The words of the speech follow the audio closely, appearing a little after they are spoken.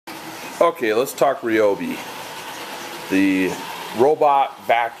Okay, let's talk Ryobi, the robot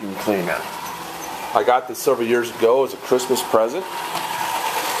vacuum cleaner. I got this several years ago as a Christmas present.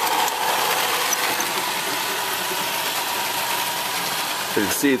 As you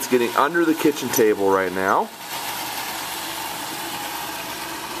can see, it's getting under the kitchen table right now.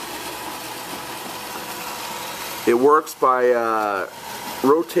 It works by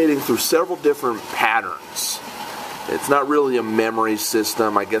rotating through several different patterns. It's not really a memory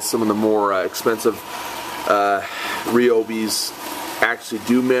system. I guess some of the more expensive Ryobis actually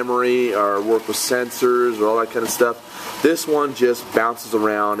do memory or work with sensors or all that kind of stuff. This one just bounces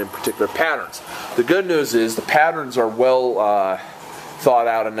around in particular patterns. The good news is the patterns are well thought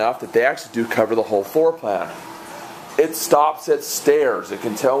out enough that they actually do cover the whole floor plan. It stops at stairs. It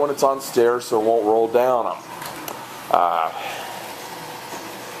can tell when it's on stairs so it won't roll down them.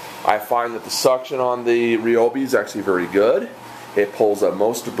 I find that the suction on the Ryobi is actually very good. It pulls up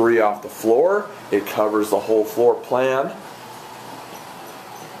most debris off the floor. It covers the whole floor plan.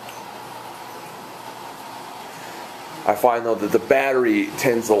 I find though that the battery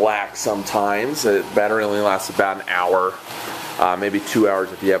tends to lack sometimes. The battery only lasts about an hour, maybe 2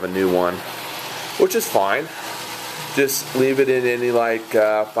 hours if you have a new one, which is fine. Just leave it in any like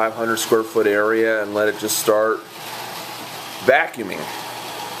 500 square foot area and let it just start vacuuming.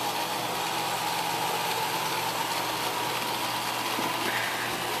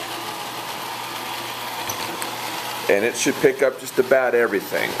 And it should pick up just about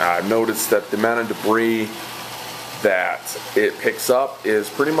everything. I've noticed that the amount of debris that it picks up is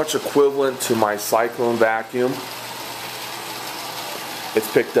pretty much equivalent to my cyclone vacuum. It's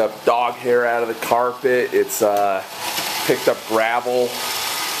picked up dog hair out of the carpet. It's picked up gravel,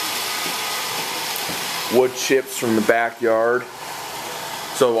 wood chips from the backyard.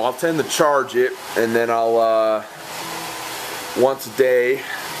 So I'll tend to charge it, and then I'll once a day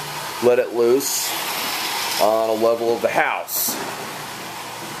let it loose on a level of the house.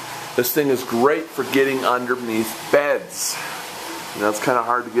 This thing is great for getting underneath beds. You know, it's kind of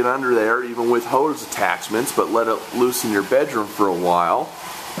hard to get under there even with hose attachments, but let it loose in your bedroom for a while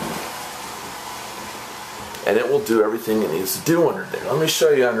and it will do everything it needs to do under there. Let me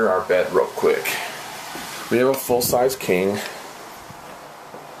show you under our bed real quick. We have a full-size king.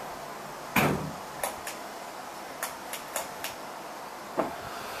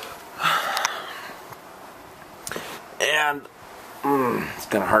 And it's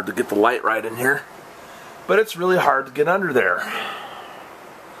kind of hard to get the light right in here, but it's really hard to get under there.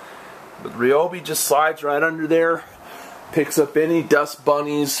 But Ryobi just slides right under there, picks up any dust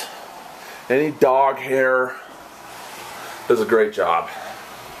bunnies, any dog hair, does a great job.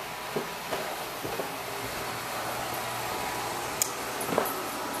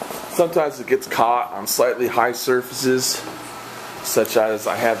 Sometimes it gets caught on slightly high surfaces, such as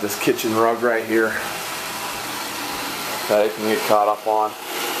I have this kitchen rug right here that it can get caught up on.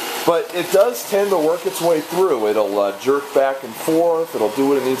 But it does tend to work its way through. It'll jerk back and forth. It'll do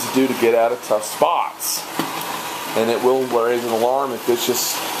what it needs to do to get out of tough spots. And it will raise an alarm if it's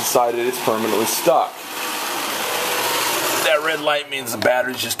just decided it's permanently stuck. That red light means the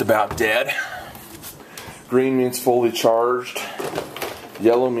battery's just about dead. Green means fully charged.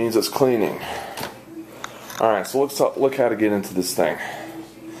 Yellow means it's cleaning. Alright, so let's look how to get into this thing.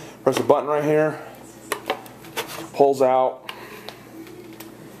 Press a button right here. Pulls out.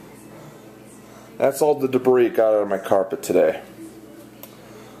 That's all the debris it got out of my carpet today.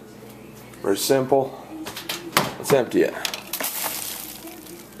 Very simple. Let's empty it.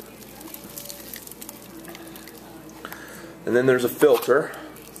 And then there's a filter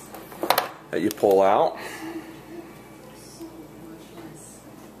that you pull out.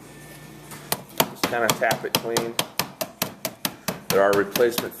 Just kind of tap it clean. There are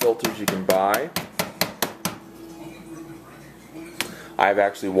replacement filters you can buy. I've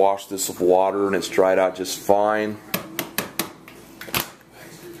actually washed this with water and it's dried out just fine.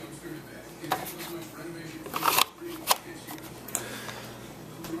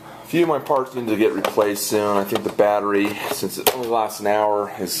 A few of my parts need to get replaced soon. I think the battery, since it only lasts an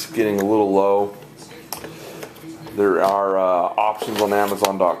hour, is getting a little low. There are options on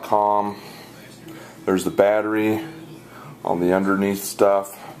Amazon.com. There's the battery, on the underneath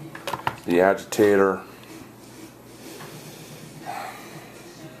stuff, the agitator.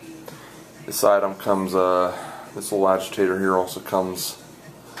 This item comes, this little agitator here also comes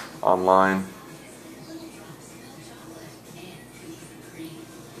online.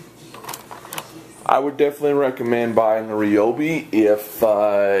 I would definitely recommend buying a Ryobi if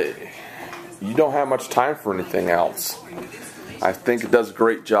you don't have much time for anything else. I think it does a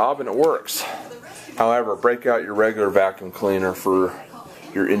great job and it works. However, break out your regular vacuum cleaner for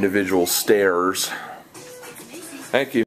your individual stairs. Thank you.